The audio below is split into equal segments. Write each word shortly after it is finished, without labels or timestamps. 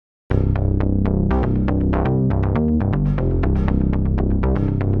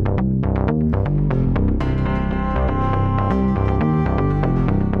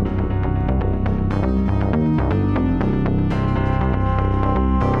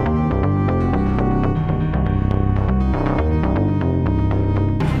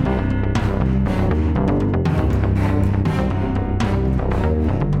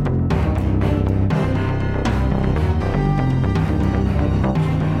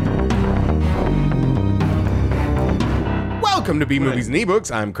Welcome to B Movies and Ebooks.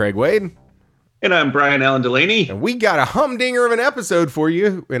 I'm Craig Wade. And I'm Brian Allen Delaney. And we got a humdinger of an episode for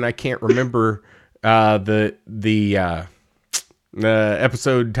you. And I can't remember the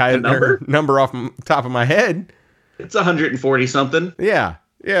episode title number off the top of my head. It's 140 something. Yeah,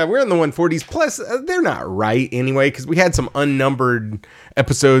 we're in the 140s. Plus, they're not right anyway, because we had some unnumbered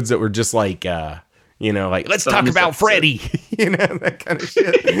episodes that were just like, like, let's talk about Freddy. That kind of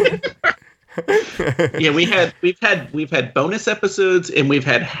shit. Yeah, we've had bonus episodes and we've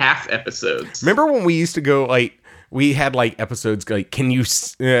had half episodes. Remember when we used to go we had episodes like, can you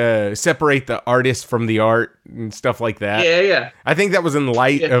separate the artist from the art and stuff like that? Yeah. I think that was in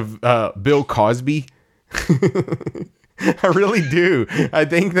light of Bill Cosby. I really do. I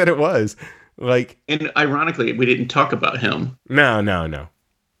think that it was and ironically, we didn't talk about him. No.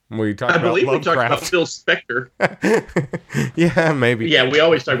 We talked about Lovecraft. We talked about Phil Spector. Yeah, maybe. Yeah, we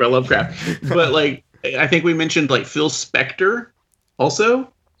always talk about Lovecraft. But I think we mentioned Phil Spector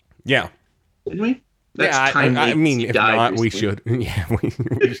also. Yeah. Didn't we? That's I mean, if not, we should. Yeah,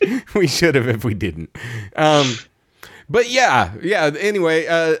 we should have if we didn't. But yeah. Anyway,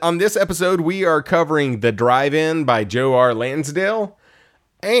 on this episode, we are covering The Drive-In by Joe R. Lansdale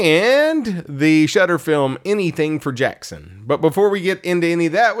and the Shudder film Anything for Jackson. But before we get into any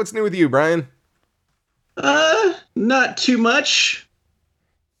of that, what's new with you, Brian? Not too much.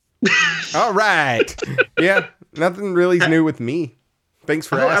 All right. Yeah, nothing really is new with me. Thanks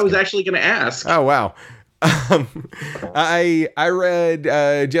for asking. I was actually going to ask. Oh, wow. I read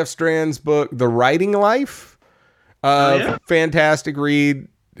Jeff Strand's book, The Writing Life. Fantastic read.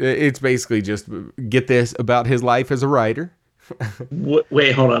 It's basically just get this about his life as a writer.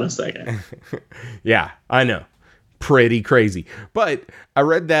 Wait, hold on a second. Yeah, I know. Pretty crazy. But I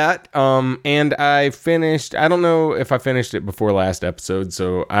read that, and I finished. I don't know if I finished it before last episode,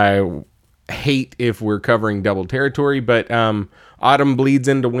 so I hate if we're covering double territory, but Autumn Bleeds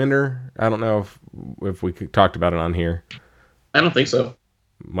into Winter. I don't know if we talked about it on here. I don't think so.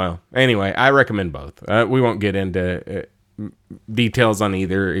 Well, anyway, I recommend both. We won't get into details on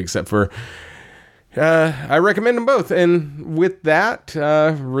either, except for I recommend them both. And with that,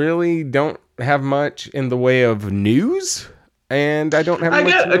 really don't have much in the way of news, and I don't have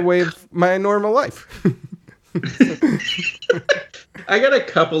much in the way of my normal life. I got a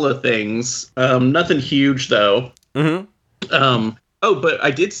couple of things. Nothing huge, though. Mm-hmm. But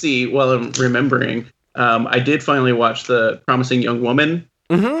I did see, while I'm remembering, I did finally watch The Promising Young Woman.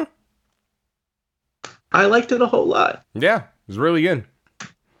 Mm-hmm. I liked it a whole lot. Yeah, it was really good.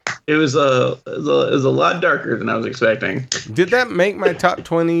 It was a lot darker than I was expecting. Did that make my top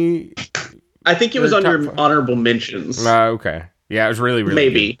 20? I think it was under honorable mentions. Okay. Yeah, it was really, really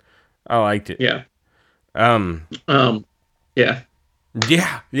maybe. Good. I liked it. Yeah. Yeah.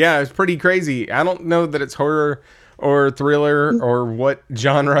 Yeah, it's pretty crazy. I don't know that it's horror or thriller or what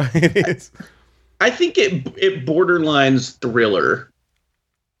genre it is. I think it borderlines thriller.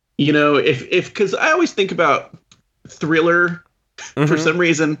 Because I always think about thriller. Mm-hmm. For some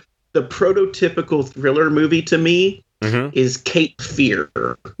reason, the prototypical thriller movie to me is Cape Fear.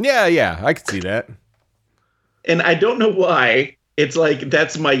 Yeah, I can see that. And I don't know why. It's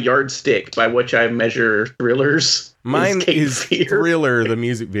that's my yardstick by which I measure thrillers. Mine is Thriller, the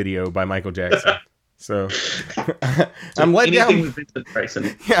music video by Michael Jackson. So I'm let down.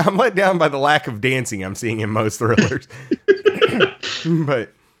 Yeah, I'm let down by the lack of dancing I'm seeing in most thrillers.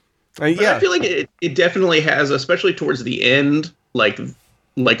 But yeah, I feel like it definitely has, especially towards the end, like a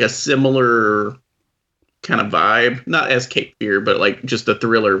similar kind of vibe. Not as Cape Fear, but just a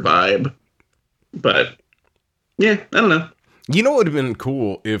thriller vibe. But yeah, I don't know. You know what would have been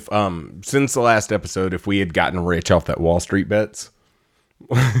cool if, since the last episode, if we had gotten rich off that Wall Street bets?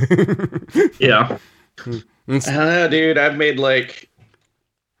 Yeah. Dude, I've made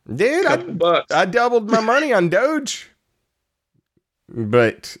bucks. I doubled my money on Doge.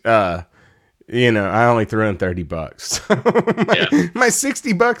 But, I only threw in $30. My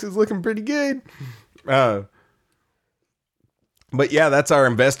 $60 is looking pretty good. But yeah, that's our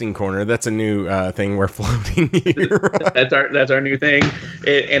investing corner. That's a new thing we're floating here. That's our new thing.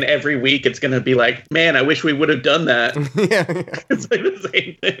 And every week it's going to be man, I wish we would have done that. Yeah. It's the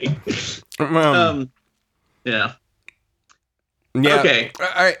same thing. Yeah. Yeah. Okay.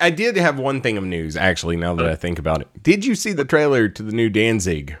 I did have one thing of news, actually, now that I think about it. Did you see the trailer to the new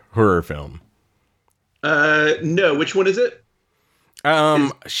Danzig horror film? No. Which one is it?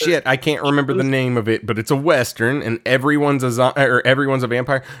 I can't remember the name of it, but it's a Western, and everyone's a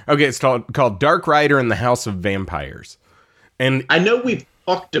vampire. Okay, it's called Dark Rider and the House of Vampires. And I know we've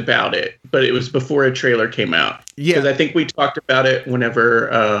talked about it, but it was before a trailer came out. Yeah. Because I think we talked about it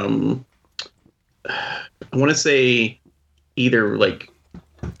whenever, I want to say either like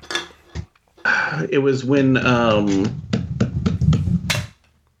it was when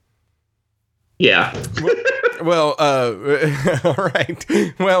yeah. Well, all right.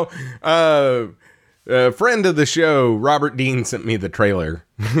 Well, a friend of the show, Robert Dean, sent me the trailer.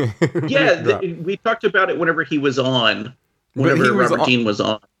 Yeah, we talked about it whenever he was on. Whenever Robert Dean was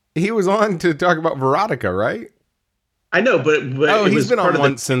on. He was on to talk about Veronica, right? I know, but he's been on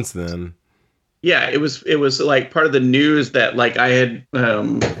once since then. Yeah, it was like part of the news that like I had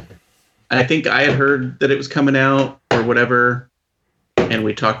I think I had heard that it was coming out or whatever, and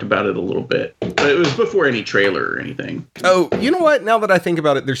we talked about it a little bit. But it was before any trailer or anything. Oh, you know what? Now that I think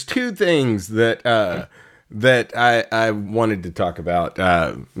about it, there's two things that I wanted to talk about.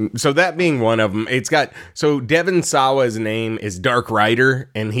 So that being one of them, Devon Sawa's name is Dark Rider,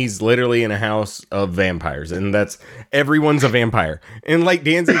 and he's literally in a house of vampires, and that's everyone's a vampire. And like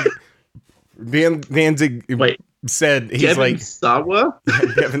Danzig said, he's Devon like Sawa.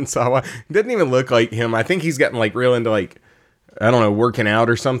 Devon Sawa doesn't even look like him. I think he's gotten like real into like, I don't know, working out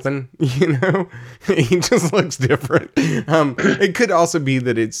or something, you know? He just looks different. It could also be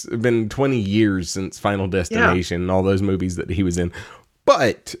that it's been 20 years since Final Destination and all those movies that he was in.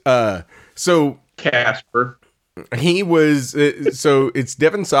 But, so... Casper. He was... so, it's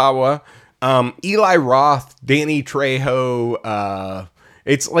Devon Sawa, Eli Roth, Danny Trejo.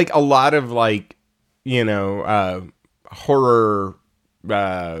 It's like a lot of like, you know, horror...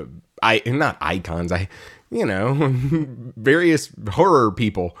 not icons, various horror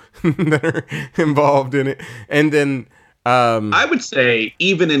people that are involved in it. And then I would say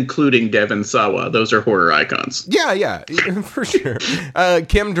even including Devon Sawa, those are horror icons. Yeah, for sure.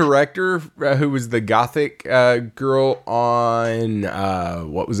 Kim Director, who was the gothic girl on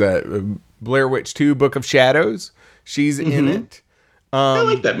what was that? Blair Witch 2 Book of Shadows. She's in it. I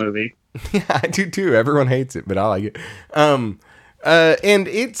like that movie. Yeah, I do too. Everyone hates it, but I like it. And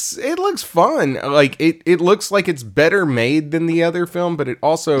it looks fun. Like it looks like it's better made than the other film, but it's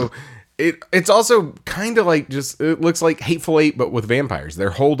also kind of like it looks like Hateful Eight, but with vampires.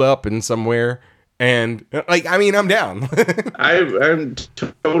 They're holed up in somewhere, and like, I mean, I'm down. I'm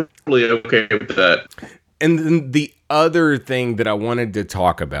totally okay with that. And then the other thing that I wanted to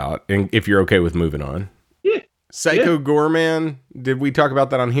talk about, and if you're okay with moving on, Psycho Goreman. Did we talk about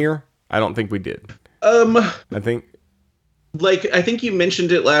that on here? I don't think we did. I think you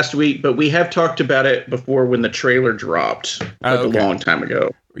mentioned it last week, but we have talked about it before when the trailer dropped a long time ago.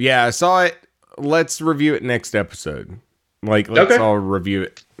 Yeah, I saw it. Let's review it next episode. Let's all review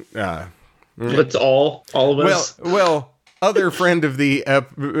it. Let's all of us. Well, other friend of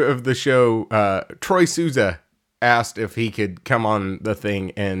the show, Troy Souza, asked if he could come on the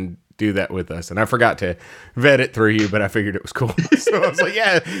thing and do that with us, and I forgot to vet it through you, but I figured it was cool. So I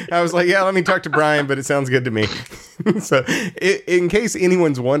was like, let me talk to Brian, but it sounds good to me. So in case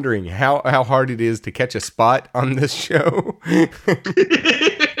anyone's wondering how hard it is to catch a spot on this show,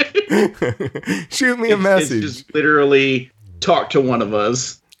 shoot me a message. It's just literally talk to one of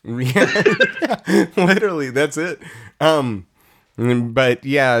us. Yeah, literally, that's it. But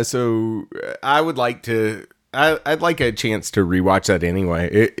yeah, so I would like to. I'd like a chance to rewatch that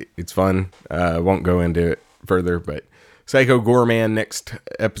anyway. It's fun. Won't go into it further, but Psycho Goreman next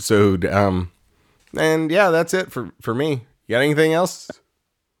episode. And yeah, that's it for me. You got anything else?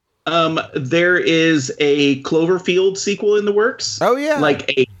 There is a Cloverfield sequel in the works. Oh yeah, like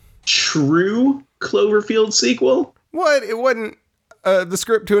a true Cloverfield sequel. What? It wasn't the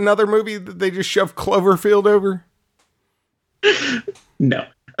script to another movie that they just shoved Cloverfield over? No,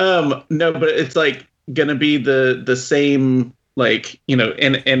 but it's like gonna be the same, like, you know,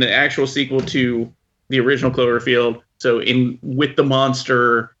 and an actual sequel to the original Cloverfield. So with the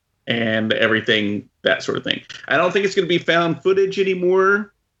monster and everything, that sort of thing. I don't think it's gonna be found footage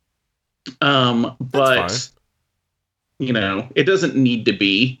anymore. But you know, it doesn't need to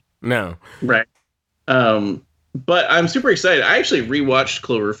be. No. Right. But I'm super excited. I actually rewatched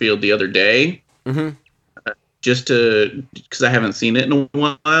Cloverfield the other day. Mm-hmm. Just because I haven't seen it in a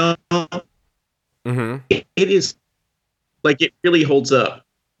while. Mm-hmm. It is like, it really holds up.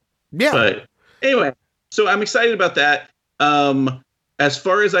 Yeah. But anyway, so I'm excited about that. As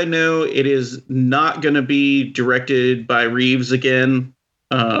far as I know, it is not going to be directed by Reeves again.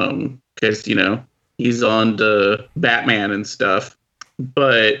 Because, you know, he's on the Batman and stuff.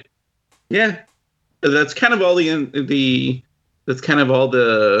 But yeah, that's kind of all the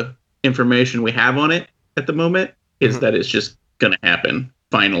information we have on it at the moment, is that it's just going to happen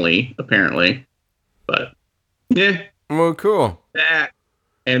finally, apparently. But yeah. Well, cool. That,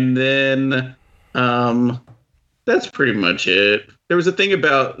 and then that's pretty much it. There was a thing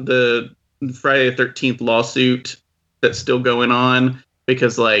about the Friday the 13th lawsuit that's still going on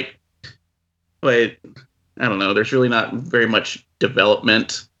because like, I don't know. There's really not very much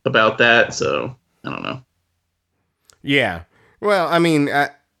development about that, so I don't know. Yeah. Well, I mean,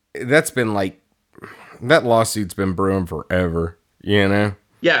 that's been like that lawsuit's been brewing forever, you know?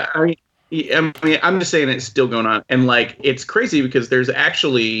 Yeah, I mean, I'm just saying it's still going on, and like it's crazy because there's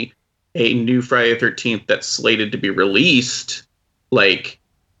actually a new Friday the 13th that's slated to be released like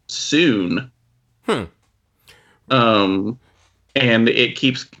soon. And it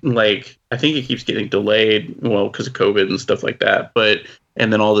keeps like I think it keeps getting delayed, well, because of COVID and stuff like that.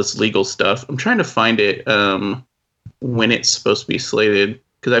 And then all this legal stuff. I'm trying to find it when it's supposed to be slated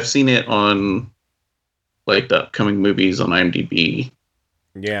because I've seen it on like the upcoming movies on IMDb.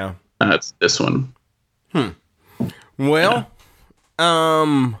 Yeah, it's this one. Well,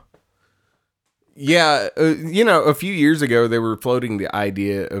 yeah, you know, a few years ago they were floating the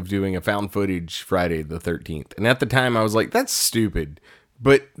idea of doing a found footage Friday the 13th, and at the time I was like, "That's stupid,"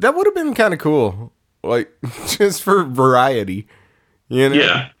 but that would have been kind of cool, like just for variety, you know?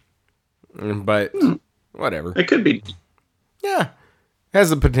 Yeah. But whatever. It could be. Yeah, has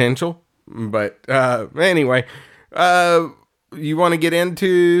the potential. But anyway, you want to get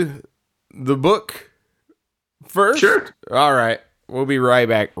into the book first? Sure. All right. We'll be right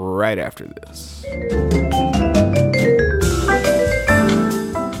back right after this.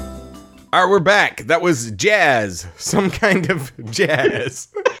 All right, we're back. That was jazz. Some kind of jazz.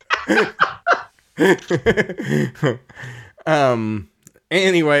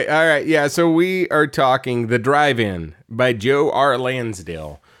 Anyway, all right. Yeah, so we are talking The Drive-In by Joe R.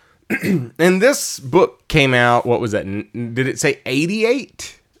 Lansdale. And this book came out, what was that? Did it say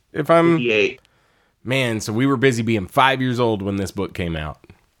 88? 88. Man, so we were busy being 5 years old when this book came out.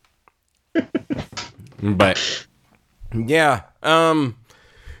 But yeah,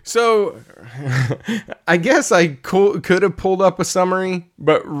 so I guess I could have pulled up a summary,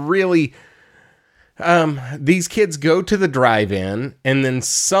 but really, these kids go to the drive-in and then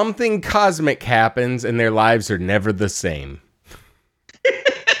something cosmic happens and their lives are never the same.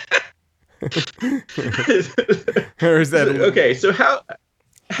 Or is that okay? So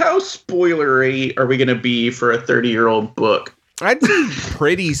how spoilery are we going to be for a 30-year-old book? I'd say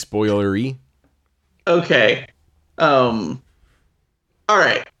pretty spoilery. Okay. All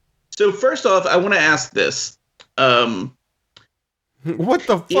right. So first off, I want to ask this. What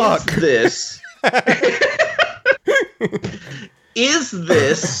the fuck? Is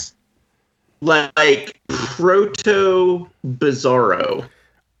this like proto Bizarro?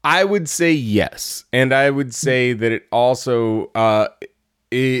 I would say yes. And I would say that it also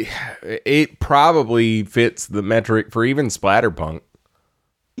it probably fits the metric for even Splatterpunk.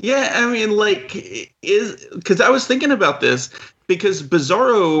 Yeah, I mean, like, because I was thinking about this because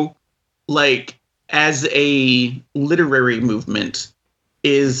Bizarro, like, as a literary movement,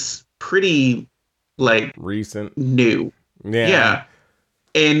 is pretty like recent, new. Yeah.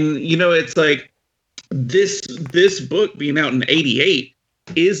 And you know, it's like this book being out in 88.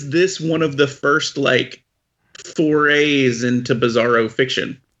 Is this one of the first like forays into Bizarro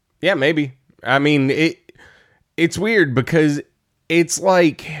fiction? Yeah, maybe. I mean, it's weird because it's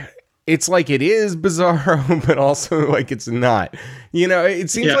like it is Bizarro, but also like it's not. You know, it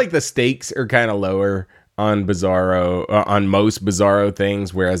seems like the stakes are kind of lower on Bizarro, on most Bizarro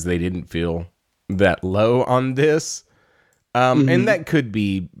things, whereas they didn't feel that low on this. And that could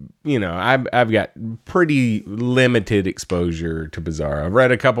be, you know, I've got pretty limited exposure to Bizarro. I've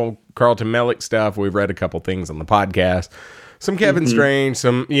read a couple Carlton Mellick stuff. We've read a couple things on the podcast. Some Kevin Strange,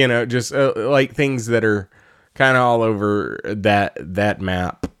 some, you know, just like things that are kind of all over that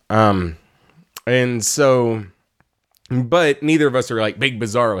map. And so, but neither of us are like big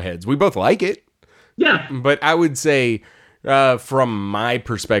Bizarro heads. We both like it. Yeah. But I would say, from my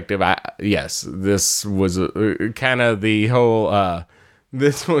perspective, yes, this was kind of the whole,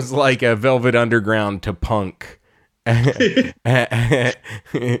 this was like a Velvet Underground to punk, you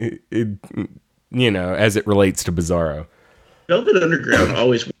know, as it relates to Bizarro. Velvet Underground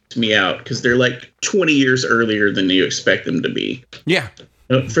always wears me out because they're like 20 years earlier than you expect them to be. Yeah.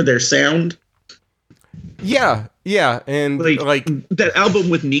 For their sound. Yeah. And like that album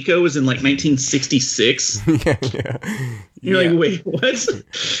with Nico was in like 1966. Yeah. You're like, wait, what?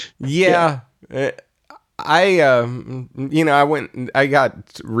 Yeah. I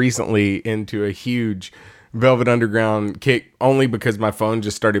got recently into a huge Velvet Underground kick only because my phone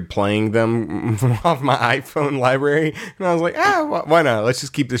just started playing them off my iPhone library, and I was like, why not? Let's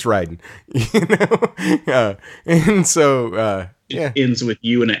just keep this riding, you know. And so Yeah. Ends with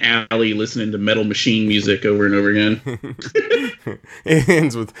you in an alley listening to Metal Machine music over and over again. It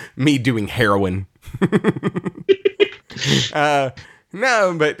ends with me doing heroin.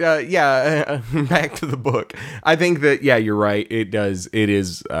 No, but back to the book. I think that you're right. It does. It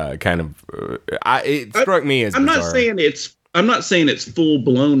is kind of. It struck me as. I'm bizarre. not saying it's full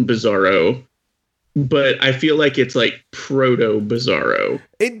blown Bizarro, but I feel like it's like proto Bizarro.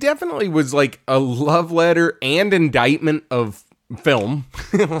 It definitely was like a love letter and indictment of film,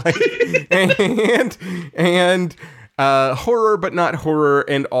 and horror, but not horror,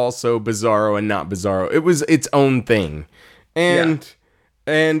 and also Bizarro and not Bizarro. It was its own thing, and. Yeah.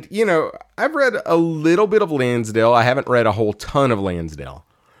 And, I've read a little bit of Lansdale. I haven't read a whole ton of Lansdale.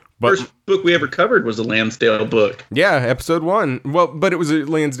 But first book we ever covered was a Lansdale book. Yeah, episode 1. Well, but it was a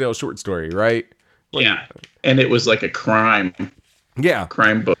Lansdale short story, right? Yeah, and it was like a crime. Yeah.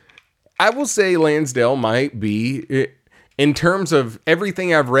 Crime book. I will say Lansdale might be, in terms of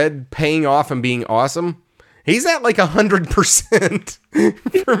everything I've read paying off and being awesome, he's at like 100%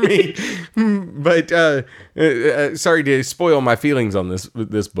 for me. But sorry to spoil my feelings on this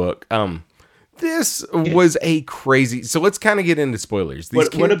book. This was a crazy. So let's kind of get into spoilers.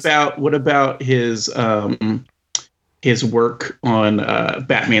 What about his work on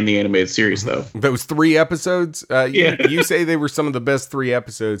Batman the Animated Series though? Those 3 episodes. You say they were some of the best 3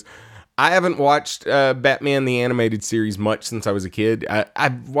 episodes. I haven't watched Batman the Animated Series much since I was a kid.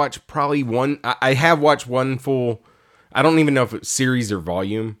 I've watched probably one. I have watched one full. I don't even know if it's series or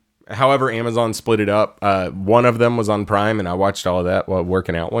volume. However, Amazon split it up. One of them was on Prime, and I watched all of that while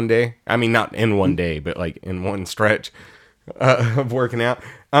working out one day. I mean, not in one day, but like in one stretch of working out.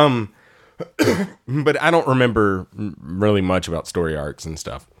 But I don't remember really much about story arcs and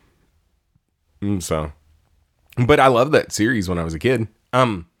stuff. So, but I loved that series when I was a kid.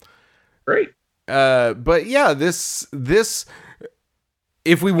 Great. But yeah, this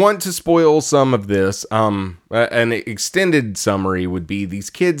if we want to spoil some of this, an extended summary would be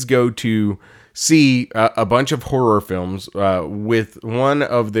these kids go to see a bunch of horror films with one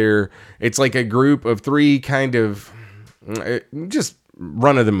of their, it's like a group of 3 kind of just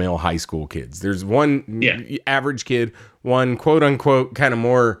run-of-the-mill high school kids. There's one average kid, one quote-unquote kind of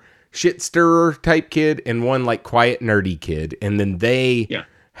more shit-stirrer type kid, and one like quiet nerdy kid. And then they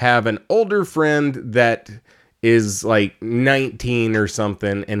have an older friend that is like 19 or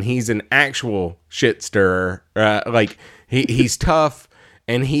something, and he's an actual shit stirrer. Like he's tough,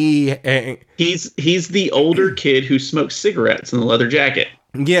 and he's the older kid who smokes cigarettes in the leather jacket.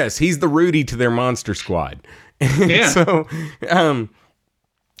 Yes, he's the Rudy to their monster squad. Yeah.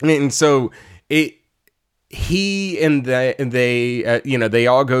 So he and they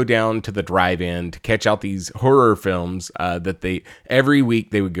all go down to the drive-in to catch out these horror films that every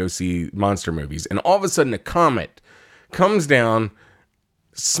week they would go see monster movies. And all of a sudden a comet comes down,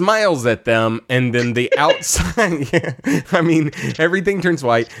 smiles at them, and then the outside, I mean, everything turns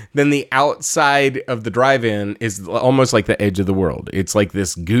white. Then the outside of the drive-in is almost like the edge of the world. It's like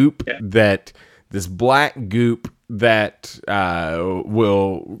this goop this black goop that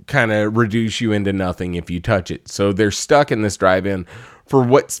will kind of reduce you into nothing if you touch it. So they're stuck in this drive-in for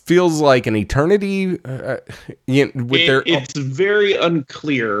what feels like an eternity. It's very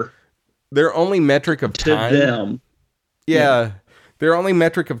unclear. Their only metric of time to them. Yeah, their only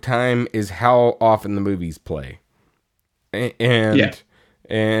metric of time is how often the movies play, and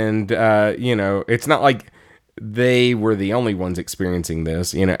it's not like they were the only ones experiencing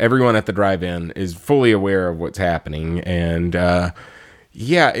this. Everyone at the drive-in is fully aware of what's happening. And, and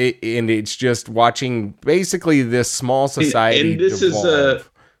it's just watching basically this small society. And this is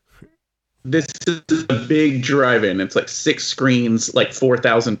a big drive-in. It's like 6 screens, like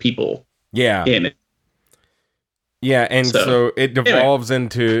 4,000 people. Yeah. In it. Yeah. And so it devolves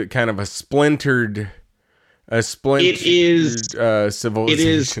into kind of a splintered civilization. It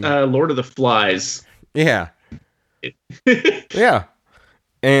is Lord of the Flies. Yeah. Yeah.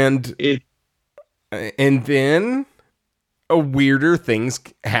 And then weirder things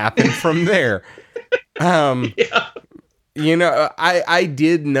happen from there. I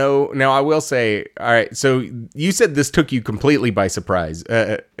did know. Now I will say, all right, so you said this took you completely by surprise.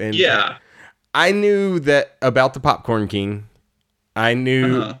 I knew that about the Popcorn King. I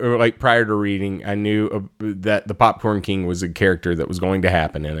knew, like prior to reading, I knew that the Popcorn King was a character that was going to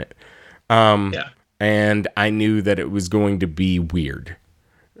happen in it. And I knew that it was going to be weird.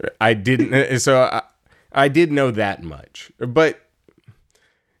 I didn't, so I did know that much. But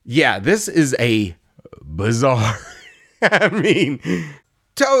yeah, this is a bizarre, I mean,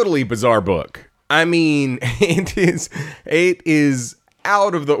 totally bizarre book. I mean, it is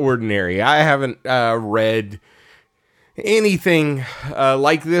out of the ordinary. I haven't read anything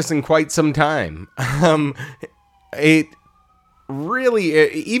like this in quite some time. It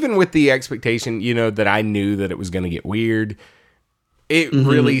really, even with the expectation, that I knew that it was going to get weird, it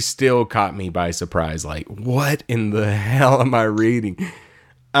really still caught me by surprise. Like, what in the hell am I reading?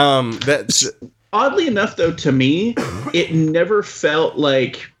 That's oddly enough, though, to me, it never felt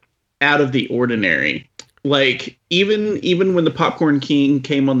like out of the ordinary. Like, even when the Popcorn King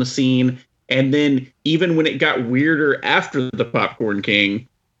came on the scene, and then even when it got weirder after the Popcorn King,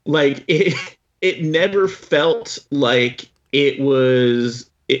 like it never felt like it was.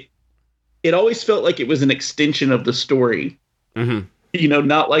 It always felt like it was an extension of the story. Mm-hmm.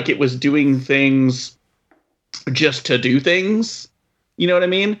 Not like it was doing things just to do things. You know what I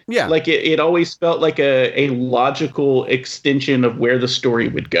mean? Yeah. Like it always felt like a logical extension of where the story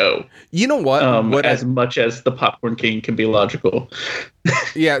would go. You know what? As much as the Popcorn King can be logical.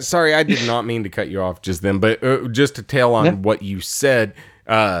 Yeah, sorry, I did not mean to cut you off just then, but just to tail on what you said,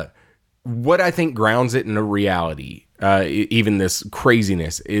 what I think grounds it in a reality, even this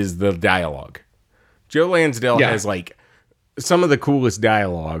craziness, is the dialogue. Joe Lansdale has like some of the coolest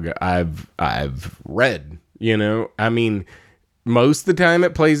dialogue I've read. I mean, most of the time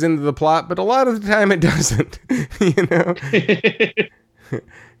it plays into the plot, but a lot of the time it doesn't.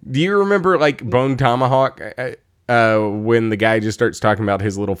 Do you remember like Bone Tomahawk? When the guy just starts talking about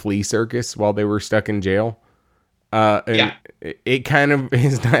his little flea circus while they were stuck in jail. And it kind of,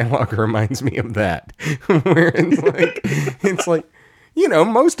 his dialogue reminds me of that. Where it's like,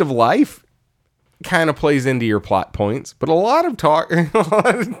 most of life kind of plays into your plot points, but a lot of talking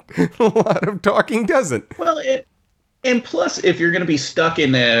doesn't. Well, and plus, if you're going to be stuck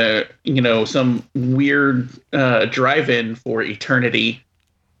in some weird drive-in for eternity,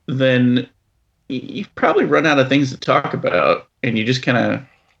 then you probably run out of things to talk about, and you just kind of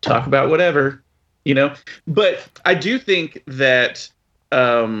talk about whatever, But I do think that,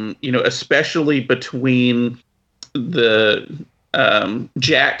 especially between the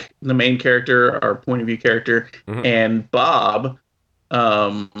Jack, the main character, our point of view character, and Bob,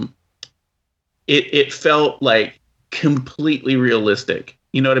 it felt like completely realistic.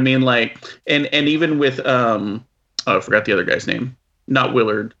 You know what I mean? Like, and even with I forgot the other guy's name, not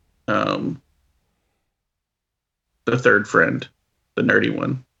Willard. The third friend, the nerdy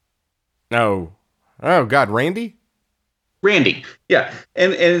one. Oh God, Randy, yeah,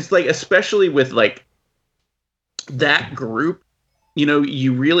 and it's like, especially with like that group,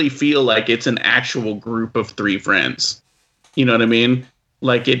 you really feel like it's an actual group of three friends. You know what I mean?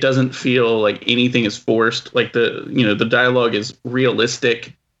 Like, it doesn't feel like anything is forced. Like the dialogue is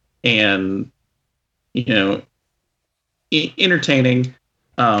realistic and entertaining,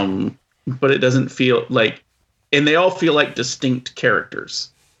 but it doesn't feel like. And they all feel like distinct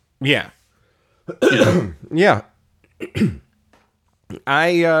characters. Yeah. Yeah.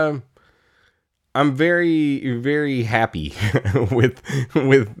 I'm very, very happy with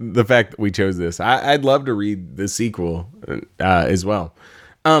the fact that we chose this. I'd love to read the sequel as well.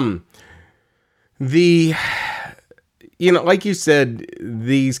 Like you said,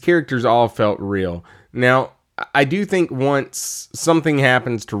 these characters all felt real. Now, I do think once something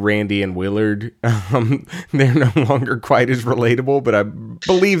happens to Randy and Willard, they're no longer quite as relatable, but I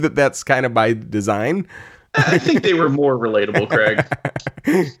believe that that's kind of by design. I think they were more relatable, Craig.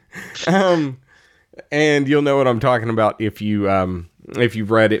 And you'll know what I'm talking about if you've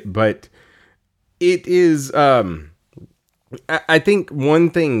read it, but it is, I think one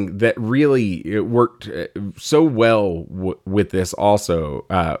thing that really worked so well with this also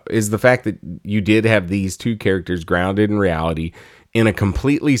is the fact that you did have these two characters grounded in reality in a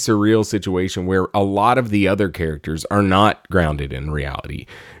completely surreal situation where a lot of the other characters are not grounded in reality.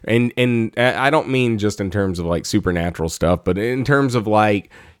 And I don't mean just in terms of like supernatural stuff, but in terms of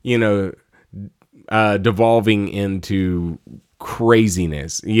like, devolving into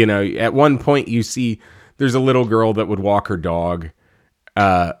craziness. At one point you see there's a little girl that would walk her dog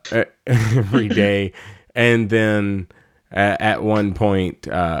every day. And then at one point,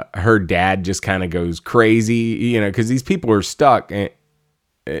 her dad just kind of goes crazy, because these people are stuck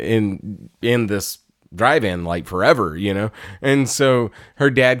in this drive-in like forever, And so her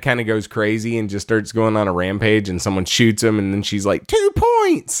dad kind of goes crazy and just starts going on a rampage, and someone shoots him, and then she's like, 2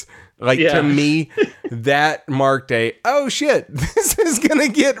 points. To me, that marked oh shit, this is going to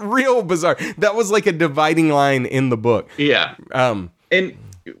get real bizarre. That was like a dividing line in the book. Yeah. And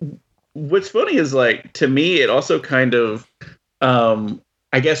what's funny is, like, to me, it also kind of,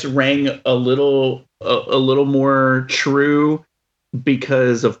 I guess, rang a little more true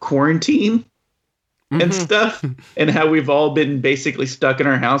because of quarantine and stuff, and how we've all been basically stuck in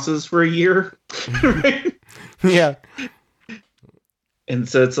our houses for a year. Right? Yeah. And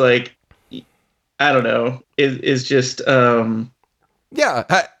so it's like, I don't know. It's just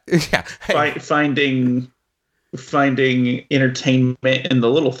finding entertainment in the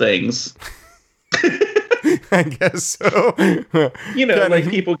little things. I guess so. Like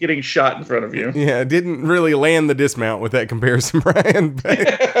people getting shot in front of you. Yeah, didn't really land the dismount with that comparison, Brian.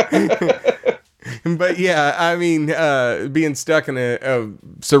 But yeah, I mean, being stuck in a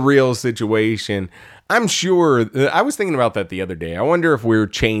surreal situation, I'm sure. I was thinking about that the other day. I wonder if we're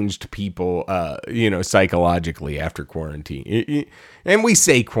changed people, psychologically after quarantine. And we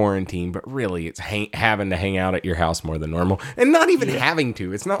say quarantine, but really it's having to hang out at your house more than normal. And not even having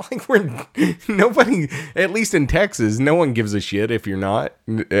to. It's not like nobody, at least in Texas, no one gives a shit if you're not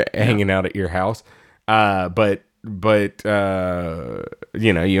hanging out at your house. But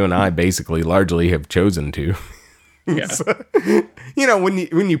you and I basically largely have chosen to. Yeah. So,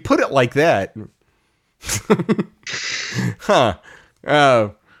 when you put it like that, huh.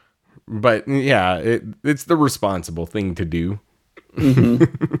 But yeah, it's the responsible thing to do. Mm-hmm.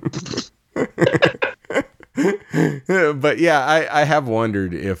 But yeah, I have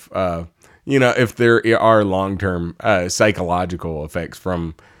wondered if if there are long-term psychological effects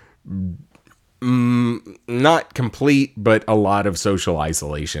from not complete, but a lot of social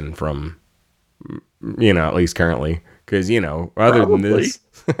isolation from, at least currently. Because, other than this,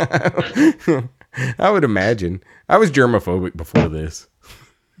 I would imagine. I was germophobic before this.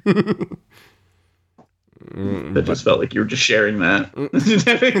 That just felt like you were just sharing that.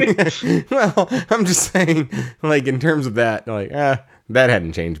 Well, I'm just saying, like, in terms of that, like, that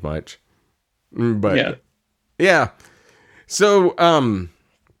hadn't changed much. But, yeah. So,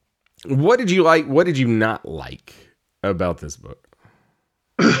 what did you like? What did you not like about this book?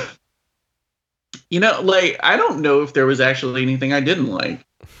 I don't know if there was actually anything I didn't like.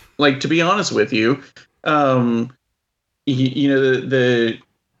 Like, to be honest with you, the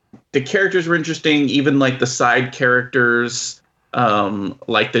characters were interesting. Even like the side characters,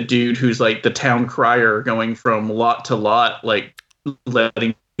 like the dude who's like the town crier going from lot to lot, like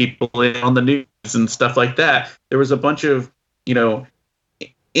letting people in on the news and stuff like that. There was a bunch of,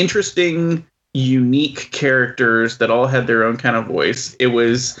 interesting, unique characters that all had their own kind of voice. It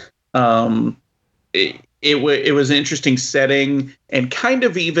was, it was an interesting setting and kind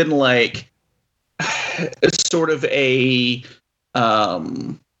of even like sort of a, I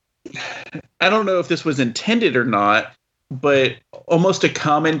don't know if this was intended or not, but almost a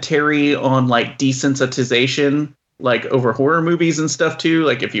commentary on like desensitization, like over horror movies and stuff too.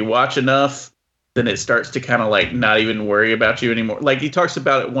 Like if you watch enough, then it starts to kind of like not even worry about you anymore. Like he talks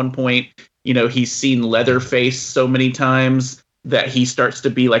about at one point, he's seen Leatherface so many times that he starts to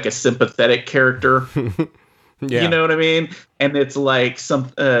be like a sympathetic character. Yeah. You know what I mean? And it's like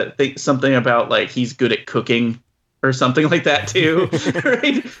something about like he's good at cooking or something like that too.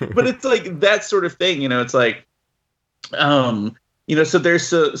 Right? But it's like that sort of thing, it's like, so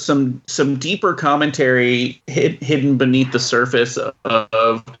there's some deeper commentary hidden beneath the surface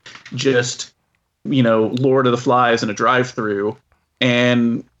of just, Lord of the Flies and a drive-through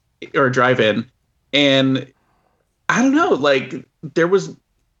or a drive-in. And I don't know, like there was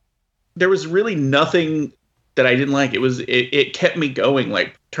really nothing that I didn't like. It kept me going,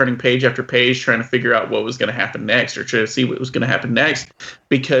 like turning page after page, trying to figure out what was going to happen next or trying to see what was going to happen next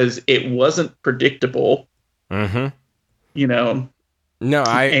because it wasn't predictable. Mm-hmm. No,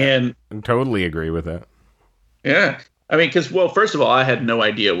 I totally agree with that. Yeah. I mean, because, well, first of all, I had no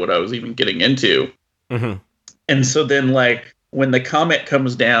idea what I was even getting into. Mm-hmm. And so then, like, when the comet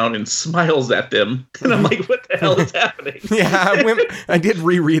comes down and smiles at them, and I'm like, what the hell is happening? Yeah, I did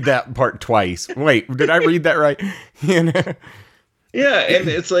reread that part twice. Wait, did I read that right? Yeah, and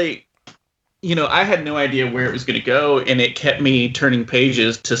it's like, I had no idea where it was going to go, and it kept me turning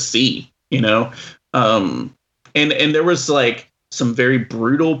pages to see, and there was, like, some very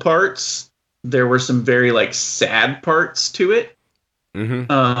brutal parts. There were some very, like, sad parts to it.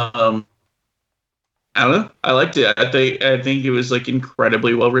 Mm-hmm. I don't know. I liked it. I think it was like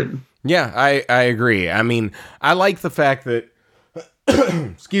incredibly well written. Yeah, I agree. I mean, I like the fact that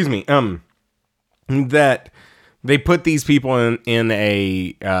excuse me, that they put these people in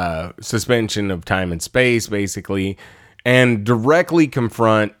a suspension of time and space, basically, and directly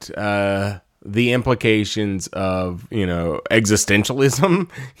confront the implications of, existentialism,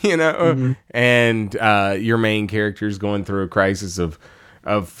 Mm-hmm. and your main character is going through a crisis of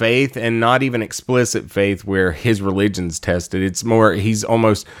faith, and not even explicit faith where his religion's tested. It's more, he's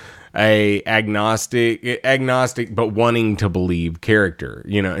almost a agnostic, but wanting to believe character,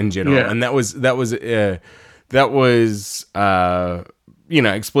 in general. Yeah. And that was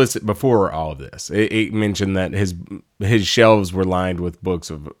explicit before all of this. It mentioned that his shelves were lined with books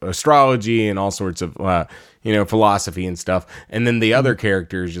of astrology and all sorts of philosophy and stuff. And then the other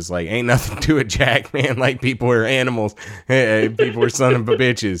characters just like, ain't nothing to it, Jack, man. Like, people are animals, people are son of a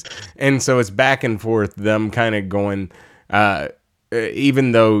bitches. And so it's back and forth, them kind of going,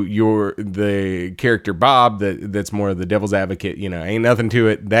 even though you're the character Bob, that's more of the devil's advocate, ain't nothing to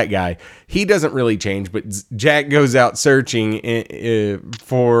it, that guy, he doesn't really change, but Jack goes out searching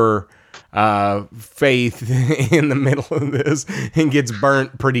for faith in the middle of this and gets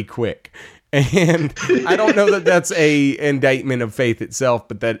burnt pretty quick. And I don't know that that's a indictment of faith itself,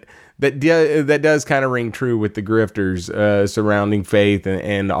 but that does kind of ring true with the grifters surrounding faith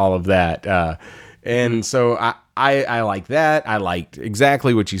and all of that. And so I like that. I liked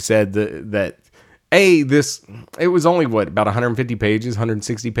exactly what you said, that it was only about 150 pages,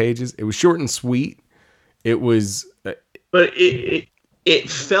 160 pages. It was short and sweet. It was, but it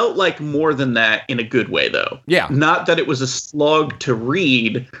felt like more than that in a good way, though. Yeah. Not that it was a slog to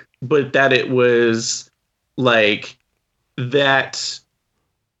read, but that it was like that,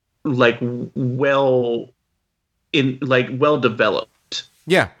 like well developed.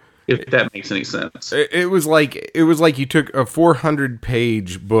 Yeah. If that makes any sense. It was like you took a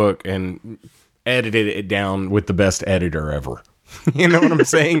 400-page book and edited it down with the best editor ever. You know what I'm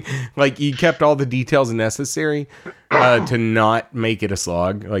saying? Like, you kept all the details necessary to not make it a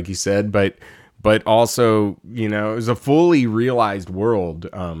slog, like you said, but also, it was a fully realized world.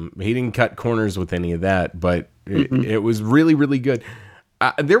 He didn't cut corners with any of that, but it was really, really good.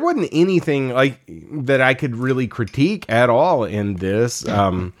 There wasn't anything like that I could really critique at all in this.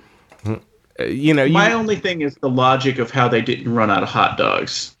 My only thing is the logic of how they didn't run out of hot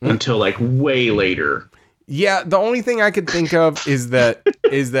dogs until like way later. Yeah, the only thing I could think of is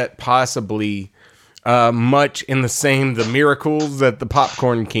that possibly much in the miracles that the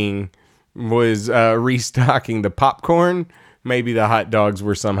Popcorn King was restocking the popcorn. Maybe the hot dogs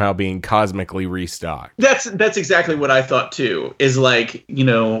were somehow being cosmically restocked. That's exactly what I thought too. Is like,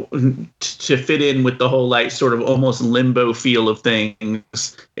 to fit in with the whole like sort of almost limbo feel of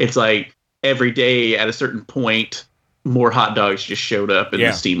things. It's like every day at a certain point, more hot dogs just showed up in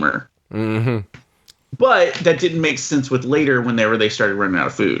the steamer. Mm-hmm. But that didn't make sense with later whenever they started running out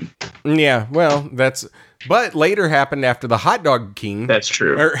of food. Yeah, well, but later happened after the Hot Dog King. That's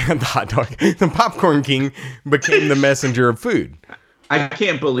true. Or the Popcorn King became the messenger of food. I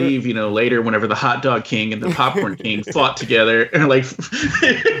can't believe, later whenever the Hot Dog King and the Popcorn King fought together and like.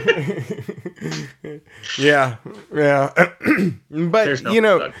 Yeah. But,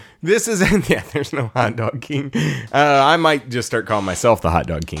 this is, there's no Hot Dog King. I might just start calling myself the Hot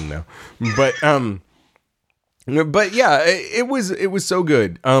Dog King though. But yeah, it was so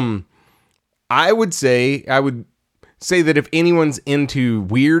good. I would say that if anyone's into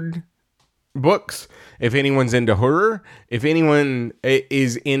weird books, if anyone's into horror, if anyone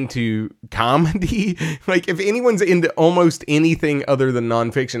is into comedy, like if anyone's into almost anything other than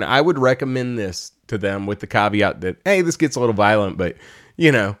nonfiction, I would recommend this to them with the caveat that, hey, this gets a little violent, but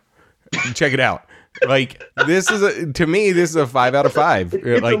check it out. Like, to me, this is a 5 out of 5.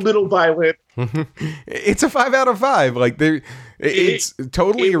 It's like, a little violent. It's a 5 out of 5. Like, it's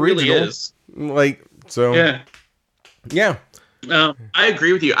totally original. Really is. Like, so yeah. I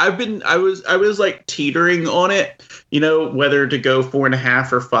agree with you. I was like teetering on it, whether to go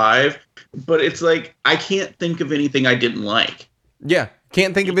 4.5 or 5, but it's like I can't think of anything I didn't like. Yeah,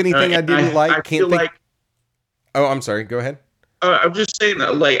 can't think of anything I didn't like. I can't think. Oh, I'm sorry. Go ahead. I'm just saying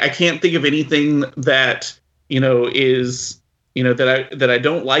that, like, I can't think of anything that is that I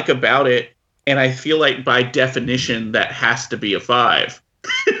don't like about it, and I feel like by definition that has to be a 5.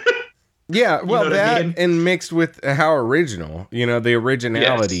 Yeah, well, and mixed with how original, the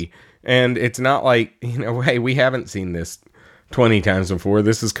originality. Yes. And it's not like, hey, we haven't seen this 20 times before.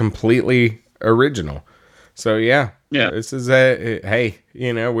 This is completely original. So, yeah. This is hey,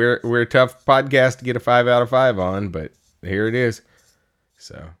 we're a tough podcast to get a 5 out of 5 on, but here it is.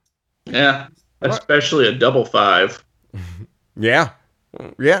 So. Yeah, especially a double 5. Yeah.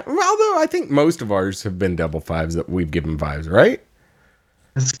 Yeah. Well, although I think most of ours have been double 5s that we've given 5s, right?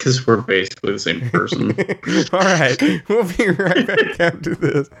 That's because we're basically the same person. All right. We'll be right back after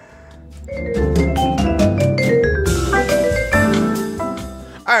this.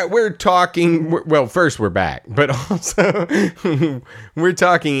 All right. We're talking. Well, first we're back, but also we're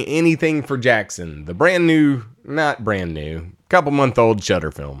talking Anything for Jackson, the not brand new, couple-month-old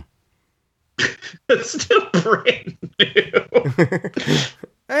Shudder film. It's still brand new.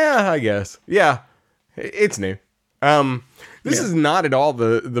 Yeah, I guess. Yeah. It's new. This is not at all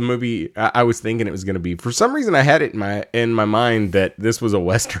the movie I was thinking it was going to be. For some reason, I had it in my mind that this was a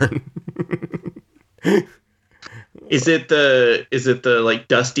Western. Is it the like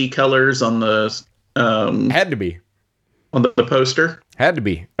dusty colors on the had to be on the poster? Had to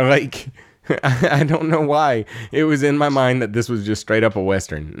be. Like, I don't know why it was in my mind that this was just straight up a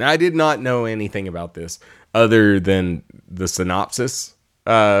Western. I did not know anything about this other than the synopsis.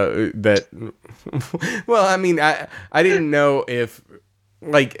 Well, I mean, I didn't know if,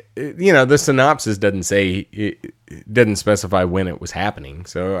 like, the synopsis doesn't say, it doesn't specify when it was happening.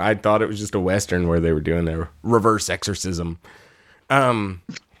 So I thought it was just a Western where they were doing a reverse exorcism.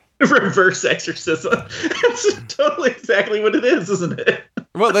 Reverse exorcism. That's totally exactly what it is, isn't it?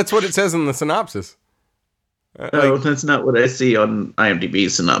 Well, that's what it says in the synopsis. That's not what I see on IMDb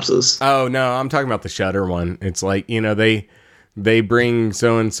synopsis. Oh, no, I'm talking about the Shudder one. It's like, they bring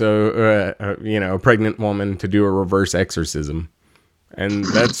so-and-so, a pregnant woman to do a reverse exorcism. And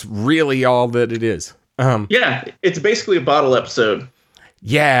that's really all that it is. Yeah, it's basically a bottle episode.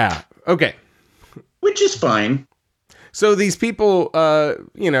 Yeah. Okay. Which is fine. So these people, oh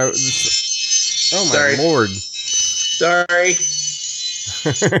my Sorry. Lord. Sorry.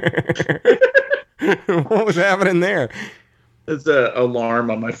 What was happening there? It's an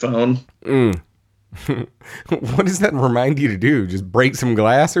alarm on my phone. What does that remind you to do? Just break some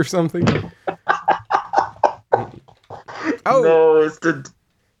glass or something? Oh, no, it's the...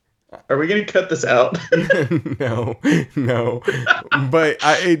 Are we going to cut this out? No. But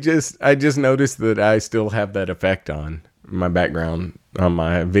I just noticed that I still have that effect on my background on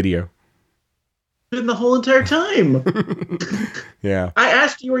my video. Been the whole entire time. Yeah. I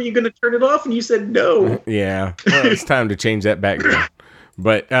asked you, are you going to turn it off? And you said no. Yeah. Well, it's time to change that background.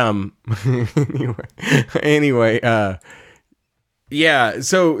 But anyway, yeah.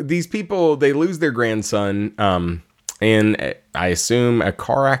 So these people, they lose their grandson in, I assume, a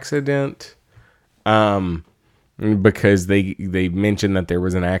car accident, because they mentioned that there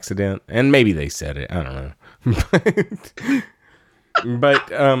was an accident, and maybe they said it. I don't know.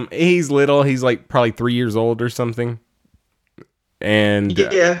 But he's little. He's like probably 3 years old or something. And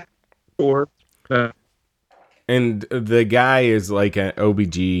yeah, 4. And the guy is like an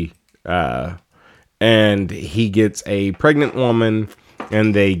OBG, and he gets a pregnant woman,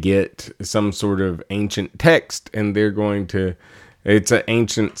 and they get some sort of ancient text, and it's an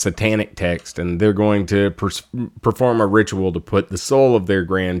ancient satanic text, and they're going to perform a ritual to put the soul of their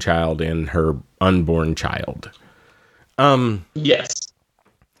grandchild in her unborn child. Yes.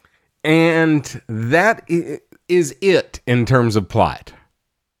 And that is it in terms of plot.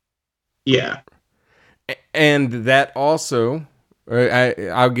 Yeah. And that also,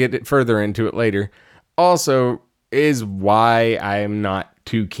 I'll get it further into it later, also is why I'm not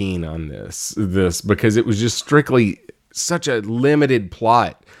too keen on this because it was just strictly such a limited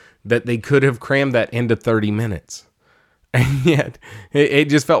plot that they could have crammed that into 30 minutes. And yet, it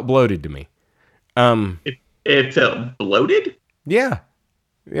just felt bloated to me. It felt bloated? Yeah.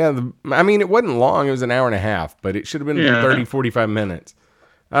 Yeah. I mean, it wasn't long. It was an hour and a half, but it should have been 30, 45 minutes.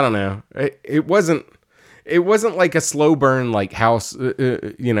 I don't know. It wasn't like a slow burn, like House of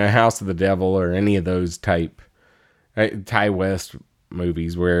the Devil or any of those type Ty West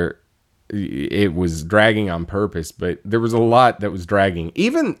movies where it was dragging on purpose, but there was a lot that was dragging.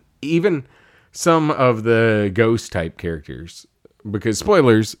 Even some of the ghost type characters, because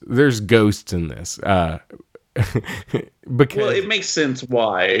spoilers, there's ghosts in this. Because it makes sense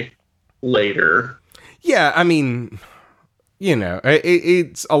why later. Yeah, I mean,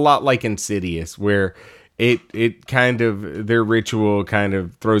 it's a lot like Insidious, where it kind of, their ritual kind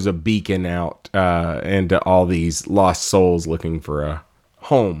of throws a beacon out into all these lost souls looking for a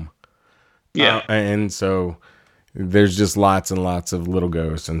home. Yeah. And so there's just lots and lots of little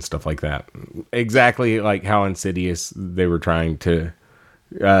ghosts and stuff like that. Exactly like how Insidious, they were trying to,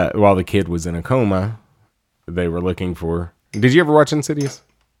 while the kid was in a coma, they were looking for. Did you ever watch Insidious?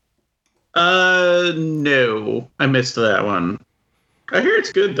 No. I missed that one. I hear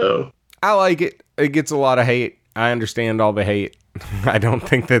it's good, though. I like it. It gets a lot of hate. I understand all the hate. I don't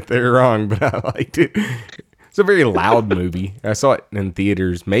think that they're wrong, but I liked it. It's a very loud movie. I saw it in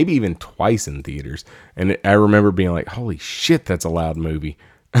theaters, maybe even twice in theaters. And I remember being like, holy shit, that's a loud movie.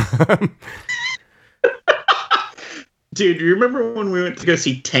 Dude, do you remember when we went to go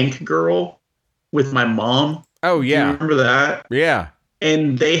see Tank Girl with my mom? Oh, yeah. Do you remember that? Yeah.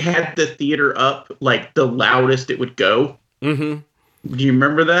 And they had the theater up like the loudest it would go. Mm-hmm. Do you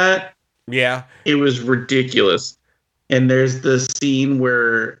remember that? Yeah. It was ridiculous. And there's the scene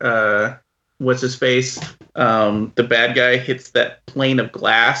where, what's his face? The bad guy hits that plane of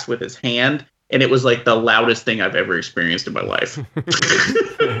glass with his hand, and it was like the loudest thing I've ever experienced in my life.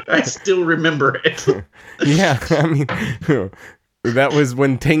 I still remember it. Yeah, I mean, that was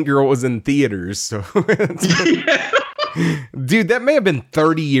when Tank Girl was in theaters. So, dude, that may have been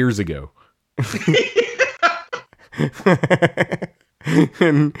 30 years ago.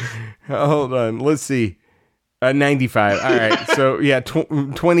 And, hold on, let's see. 95. All right, so yeah,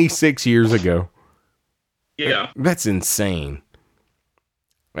 26 years ago. Yeah, that's insane.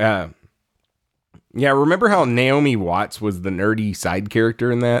 Yeah, remember how Naomi Watts was the nerdy side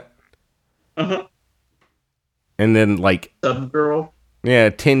character in that? Uh-huh. And then, like, Subgirl. Yeah,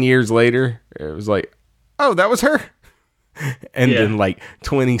 10 years later, it was like, oh, that was her. And then, like,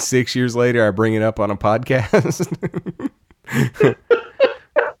 26 years later, I bring it up on a podcast.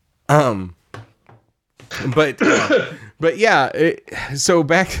 But yeah, so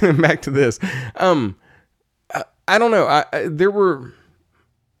back to this. I don't know. There were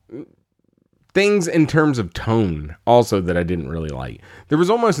things in terms of tone also that I didn't really like. There was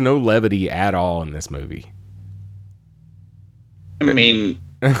almost no levity at all in this movie. I mean,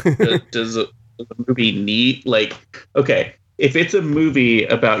 does a movie need, like, okay, if it's a movie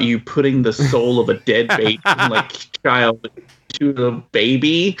about you putting the soul of a dead baby, like, child to the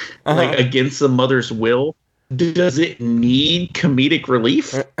baby, like, against the mother's will, does it need comedic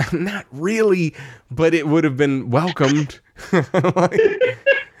relief? Not really, but it would have been welcomed. Like,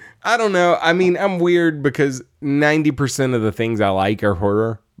 I don't know. I mean, I'm weird because 90% of the things I like are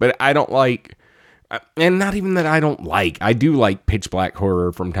horror, but I don't like, and not even that I don't like. I do like pitch black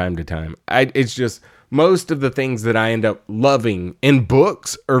horror from time to time. It's just most of the things that I end up loving in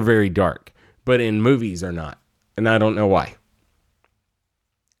books are very dark, but in movies are not. And I don't know why.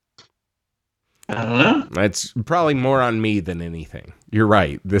 I don't know. That's probably more on me than anything. You're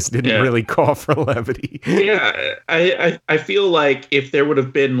right. This didn't really call for levity. Yeah, I feel like if there would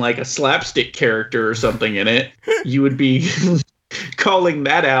have been like a slapstick character or something in it, you would be calling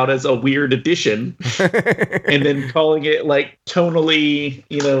that out as a weird addition, and then calling it like tonally,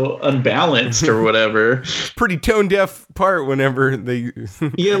 unbalanced or whatever. Pretty tone deaf part whenever they.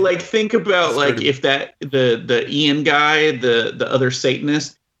 Yeah, like think about like if that the Ian guy, the other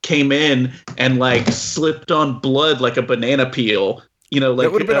Satanist, came in and like slipped on blood like a banana peel. Like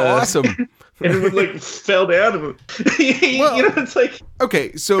that would have been awesome. And it would like fell down. Well, it's like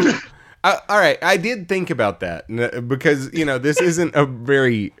okay, so all right, I did think about that because this isn't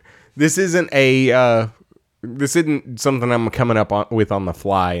something I'm coming up with on the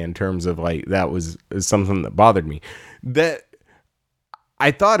fly in terms of like that was something that bothered me. That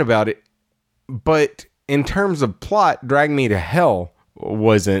I thought about it, but in terms of plot, Drag Me to Hell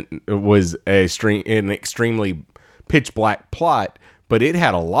was an extremely pitch black plot, but it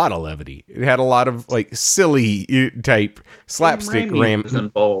had a lot of levity. It had a lot of like silly type slapstick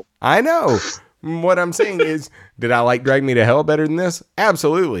involved. I know. What I'm saying is, did I like Drag Me to Hell better than this?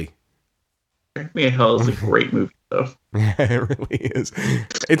 Absolutely. Drag Me to Hell is a great movie, though. Yeah, it really is.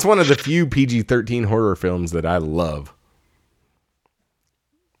 It's one of the few PG-13 horror films that I love.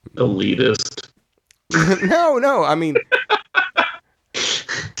 Elitist. No. I mean,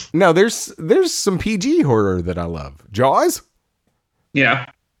 no. There's some PG horror that I love. Jaws. Yeah.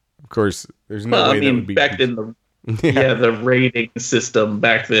 Of course, there's no way that would be back PG. then. The rating system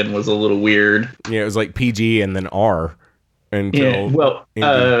back then was a little weird. Yeah, it was like PG and then R until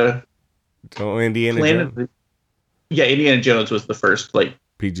Indiana Jones. Indiana Jones was the first like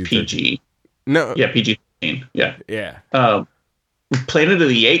PG. No, yeah, PG-13. Yeah. Planet of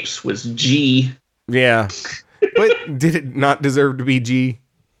the Apes was G. Yeah, but did it not deserve to be G?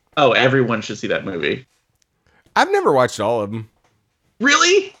 Oh, everyone should see that movie. I've never watched all of them.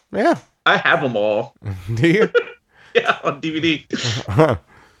 Really? Yeah. I have them all. Do you? Yeah, on DVD.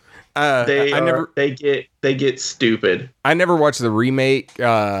 They get stupid. I never watched the remake,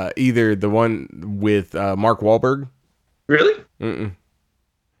 either the one with Mark Wahlberg. Really? Mm-mm.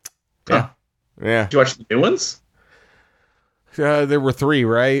 Yeah. Yeah. Did you watch the new ones? There were 3,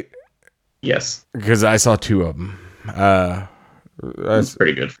 right? Yes. Because I saw 2 of them. That's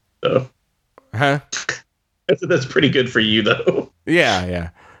pretty good, though. Huh? That's pretty good for you, though. Yeah.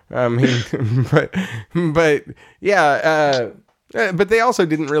 I mean, but yeah, but they also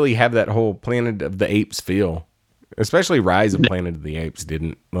didn't really have that whole Planet of the Apes feel, especially Rise of Planet of the Apes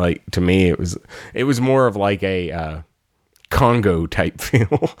didn't. Like, to me, it was more of like a Congo type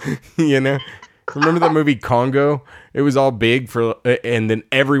feel, Remember that movie Congo? It was all big and then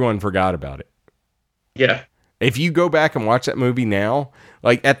everyone forgot about it. Yeah. If you go back and watch that movie now,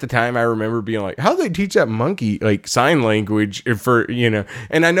 like at the time, I remember being like, how do they teach that monkey like sign language for,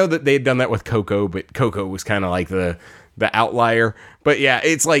 and I know that they had done that with Coco, but Coco was kind of like the the outlier. But yeah,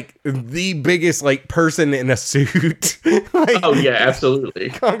 it's like the biggest like person in a suit. Like, oh yeah, absolutely.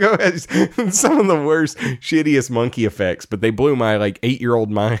 Congo has some of the worst, shittiest monkey effects, but they blew my like 8-year-old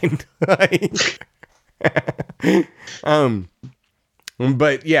mind.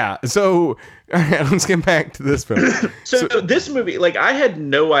 But yeah, so let's get back to this film. So this movie, like, I had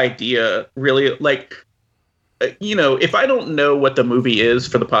no idea really, like, if I don't know what the movie is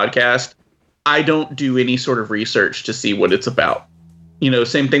for the podcast, I don't do any sort of research to see what it's about.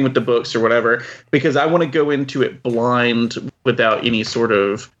 Same thing with the books or whatever, because I want to go into it blind without any sort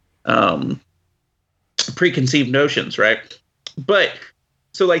of preconceived notions, right? But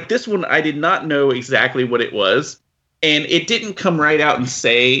so like this one, I did not know exactly what it was. And it didn't come right out and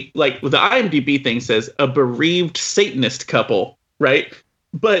say, like, the IMDb thing says a bereaved Satanist couple, right?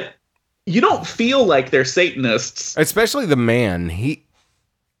 But you don't feel like they're Satanists. Especially the man.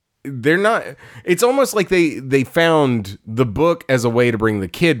 They're not. It's almost like they found the book as a way to bring the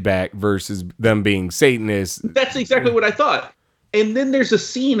kid back versus them being Satanists. That's exactly what I thought. And then there's a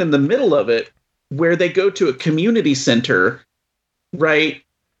scene in the middle of it where they go to a community center, right,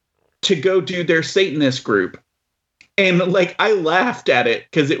 to go do their Satanist group. And like I laughed at it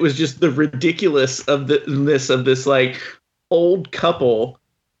because it was just the ridiculous of this like old couple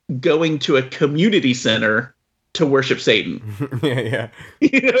going to a community center to worship Satan. Yeah.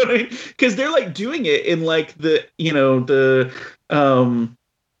 You know what I mean? Because they're like doing it in like the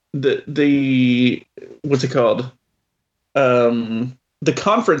what's it called? The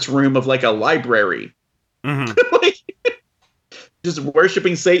conference room of like a library. Mm-hmm. Like, just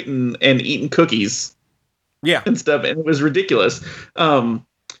worshiping Satan and eating cookies. Yeah. And stuff. And it was ridiculous.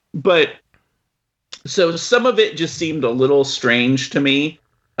 But so some of it just seemed a little strange to me.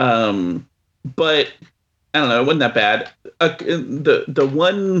 But I don't know, it wasn't that bad. The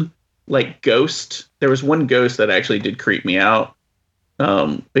one like ghost, there was one ghost that actually did creep me out.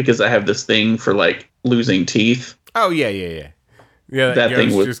 Because I have this thing for like losing teeth. Oh yeah. Yeah, that thing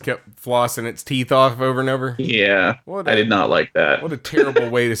just kept flossing its teeth off over and over. Yeah. I did not like that. What a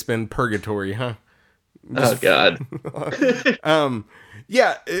terrible way to spend purgatory, huh? Oh God.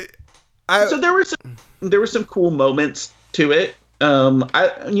 Yeah. So there were some cool moments to it.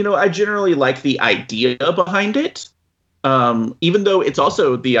 I generally like the idea behind it. Even though it's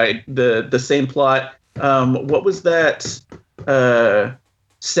also the same plot. What was that?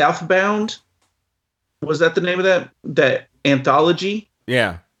 Southbound? Was that the name of that anthology?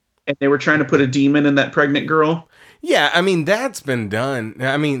 Yeah. And they were trying to put a demon in that pregnant girl. Yeah, I mean, that's been done.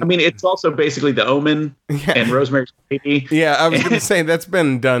 I mean, it's also basically The Omen and Rosemary's Baby. Yeah, I was going to say that's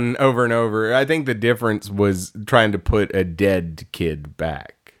been done over and over. I think the difference was trying to put a dead kid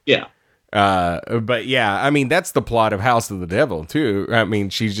back. Yeah. But yeah, I mean, that's the plot of House of the Devil, too. I mean,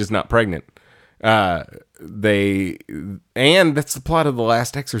 she's just not pregnant. And that's the plot of The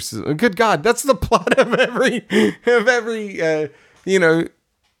Last Exorcism. Good God, that's the plot of every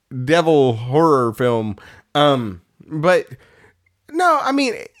devil horror film. But no, I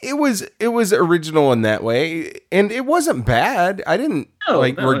mean, it was original in that way, and it wasn't bad. I didn't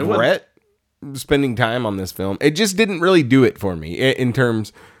regret spending time on this film. It just didn't really do it for me in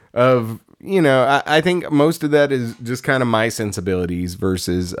terms of, I think most of that is just kind of my sensibilities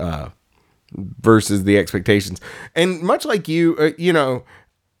versus the expectations. And much like you,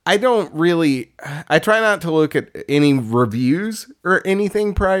 I try not to look at any reviews or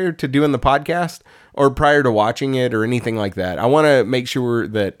anything prior to doing the podcast or prior to watching it or anything like that. I want to make sure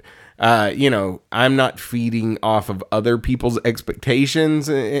that, I'm not feeding off of other people's expectations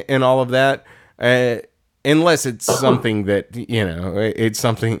and all of that. Unless it's something that, it's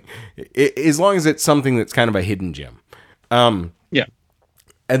something, as long as it's something that's kind of a hidden gem. Yeah.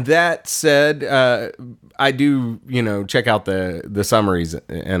 And that said, I do, check out the summaries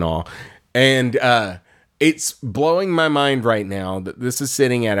and all. And it's blowing my mind right now that this is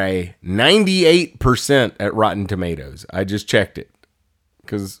sitting at a 98% at Rotten Tomatoes. I just checked it.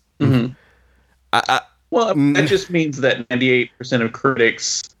 Because that just means that 98% of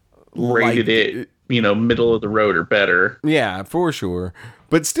critics rated it, middle of the road or better. Yeah, for sure.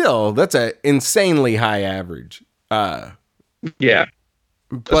 But still, that's an insanely high average. Yeah.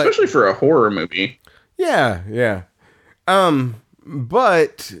 Especially for a horror movie. Yeah.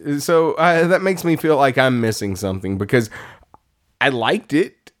 But so that makes me feel like I'm missing something because I liked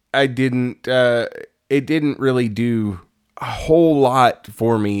it. It didn't really do a whole lot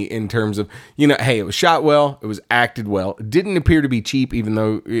for me in terms of, hey, it was shot well. It was acted well. It didn't appear to be cheap, even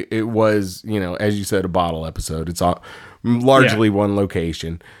though it was, as you said, a bottle episode. It's largely one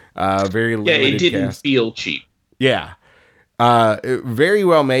location. Very limited it didn't cast. feel cheap. Yeah. Very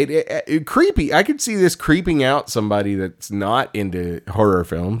well made. Creepy. I could see this creeping out somebody that's not into horror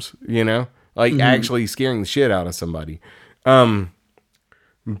films, you know, like actually scaring the shit out of somebody. But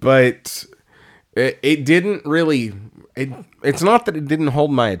it didn't really, it's not that it didn't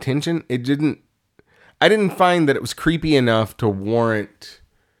hold my attention. I didn't find that it was creepy enough to warrant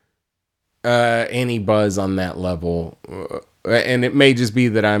any buzz on that level. And it may just be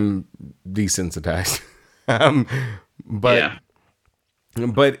that I'm desensitized.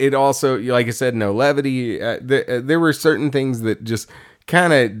 But it also, like I said, no levity. There were certain things that just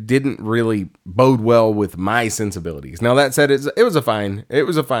kind of didn't really bode well with my sensibilities. Now that said, it was a fine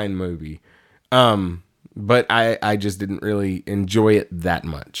movie. But I just didn't really enjoy it that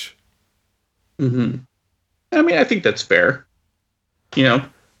much. Mm-hmm. I mean, I think that's fair. You know,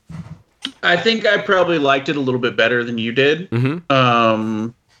 I think I probably liked it a little bit better than you did. Mm-hmm.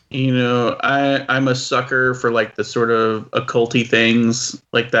 You know, I'm a sucker for like the sort of occulty things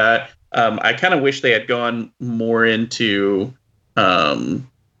like that. I kind of wish they had gone more into I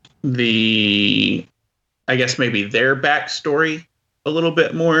guess maybe their backstory a little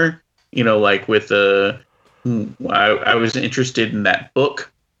bit more. You know, like with I was interested in that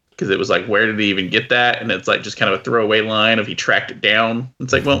book because it was like, where did he even get that? And it's like just kind of a throwaway line of he tracked it down.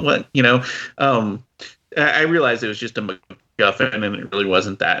 It's like, well, what? You know, I realized it was just a MacGuffin and it really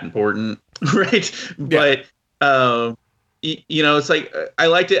wasn't that important, right? Yeah. But you know, it's like I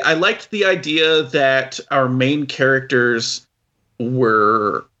liked it. I liked the idea that our main characters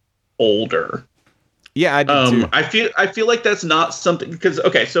were older. Yeah, I did too. I feel like that's not something because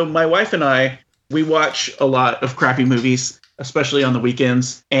okay, so my wife and I, we watch a lot of crappy movies, especially on the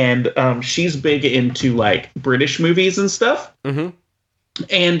weekends, and she's big into like British movies and stuff. Mm-hmm.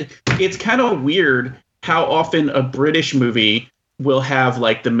 And it's kind of weird how often a British movie will have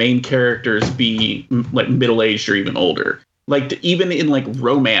like the main characters be like middle-aged or even older. Like even in like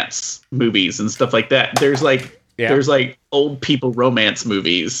romance movies and stuff like that, there's like old people romance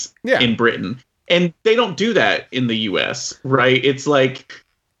movies in Britain. And they don't do that in the US, right? It's like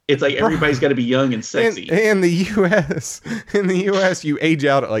everybody's got to be young and sexy. In the US, you age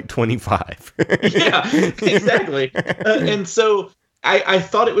out at like 25. Yeah, exactly. And so I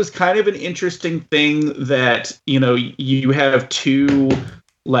thought it was kind of an interesting thing that, you know, you have two,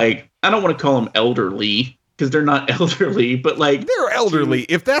 like, I don't want to call them elderly because they're not elderly, but like they're elderly.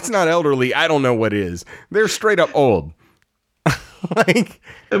 If that's not elderly, I don't know what is. They're straight up old. Like,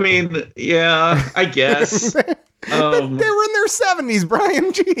 I mean, yeah, I they guess. were in their 70s,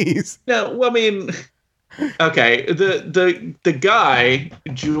 Brian. Jeez. No, well, I mean, okay. The guy,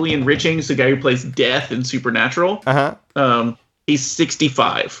 Julian Richings, the guy who plays Death in Supernatural. He's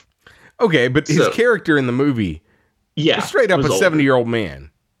 65. Okay, but his character in the movie, is straight up a 70-year-old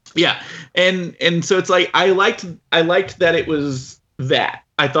man. Yeah, and so it's like I liked that it was that.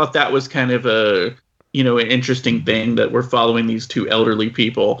 I thought that was kind of a, you know, an interesting thing that we're following these two elderly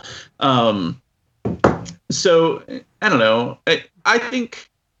people. So I don't know. I think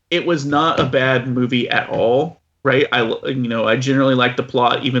it was not a bad movie at all, right? I generally like the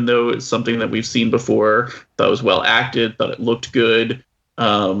plot, even though it's something that we've seen before. Thought it was well acted. Thought it looked good.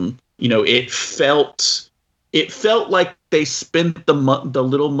 You know, it felt like they spent the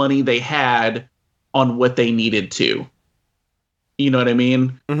little money they had on what they needed to. You know what I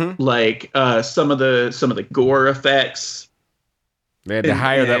mean? Mm-hmm. Like some of the gore effects. They had to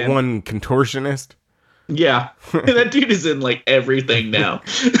hire that one contortionist. Yeah, that dude is in like everything now.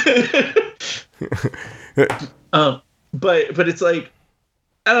 But it's like,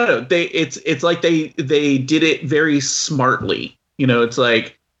 I don't know. It's like they did it very smartly. You know, it's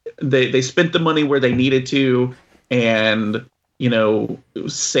like they spent the money where they needed to, and you know,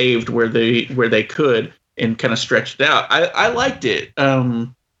 saved where they could, and kind of stretched it out. I liked it. I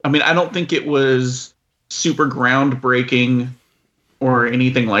mean, I don't think it was super groundbreaking or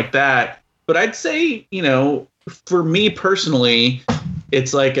anything like that. But I'd say, you know, for me personally,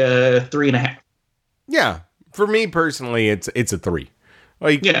 it's like a 3.5. Yeah, for me personally, it's a 3.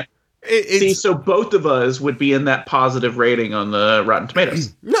 Like, yeah. See, so both of us would be in that positive rating on the Rotten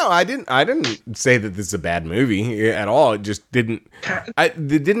Tomatoes. No, I didn't say that this is a bad movie at all. It just didn't.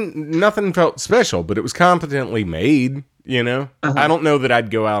 Nothing felt special, but it was competently made. You know, I don't know that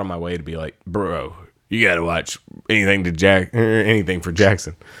I'd go out of my way to be like, bro, you got to watch anything for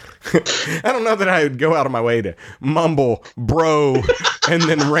Jackson. I don't know that I would go out of my way to mumble bro and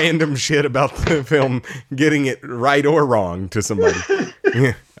then random shit about the film getting it right or wrong to somebody.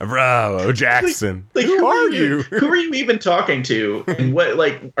 Yeah. Bravo, Jackson. Like, who are you? Who are you even talking to? And what,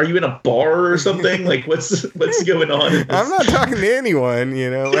 like, are you in a bar or something? Like, what's going on? I'm not talking to anyone,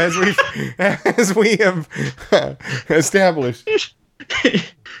 as we have established.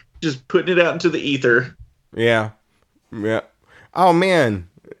 Just putting it out into the ether. Yeah. Yeah. Oh, man.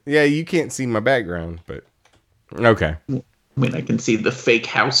 Yeah, you can't see my background, but okay. I mean, I can see the fake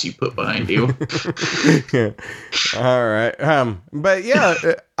house you put behind you. Yeah. All right. But yeah,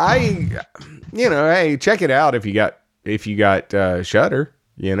 hey, check it out if you got Shudder,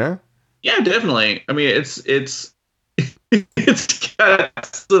 Yeah, definitely. I mean, it's got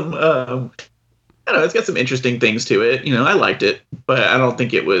some, I don't know, it's got some interesting things to it. I liked it, but I don't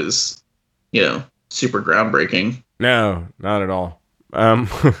think it was, super groundbreaking. No, not at all.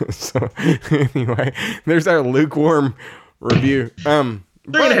 So anyway, there's our lukewarm review.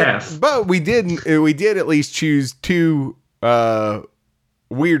 3.5. But we did at least choose two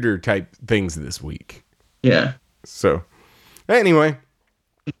weirder type things this week. Yeah. So anyway,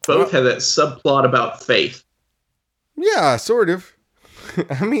 both have that subplot about faith. Yeah, sort of.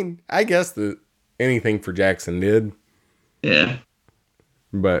 I mean, I guess that anything for Jackson did. Yeah.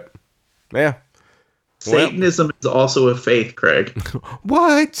 But yeah. Satanism is also a faith, Craig.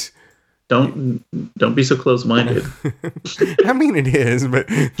 What? Don't be so close-minded. I mean, it is, but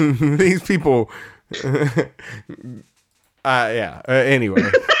these people. Anyway,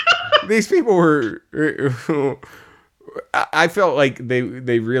 these people were. I felt like they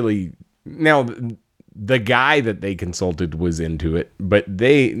really now. The guy that they consulted was into it, but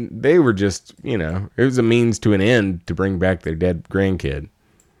they were just, it was a means to an end to bring back their dead grandkid.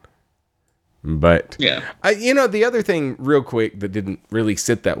 But yeah, the other thing real quick that didn't really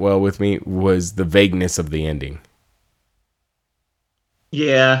sit that well with me was the vagueness of the ending.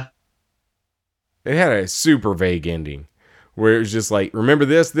 Yeah. It had a super vague ending where it was just like, remember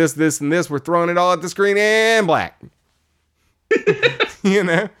this, and this, we're throwing it all at the screen and black.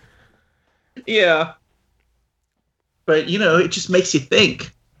 Yeah. But, it just makes you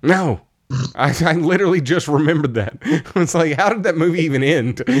think. No. I literally just remembered that. It's like, how did that movie even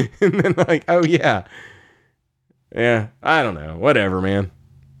end? And then like, oh yeah. Yeah, I don't know. Whatever, man.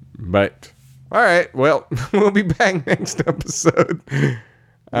 But, all right. Well, we'll be back next episode. We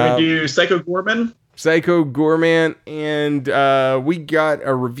do Psycho Goreman? Psycho Goreman. And we got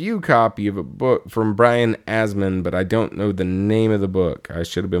a review copy of a book from Brian Asman, but I don't know the name of the book. I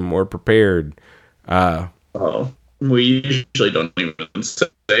should have been more prepared. We usually don't even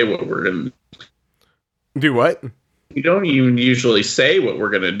say what we're going to do. What? We don't even usually say what we're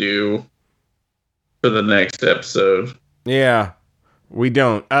going to do for the next episode. Yeah, we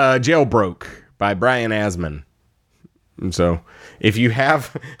don't. Jailbroke by Brian Asman. And so if you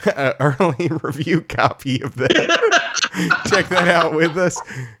have an early review copy of that, check that out with us.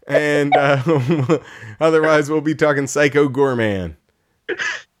 And otherwise, we'll be talking Psycho Goreman. All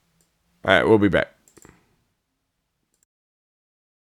right, we'll be back.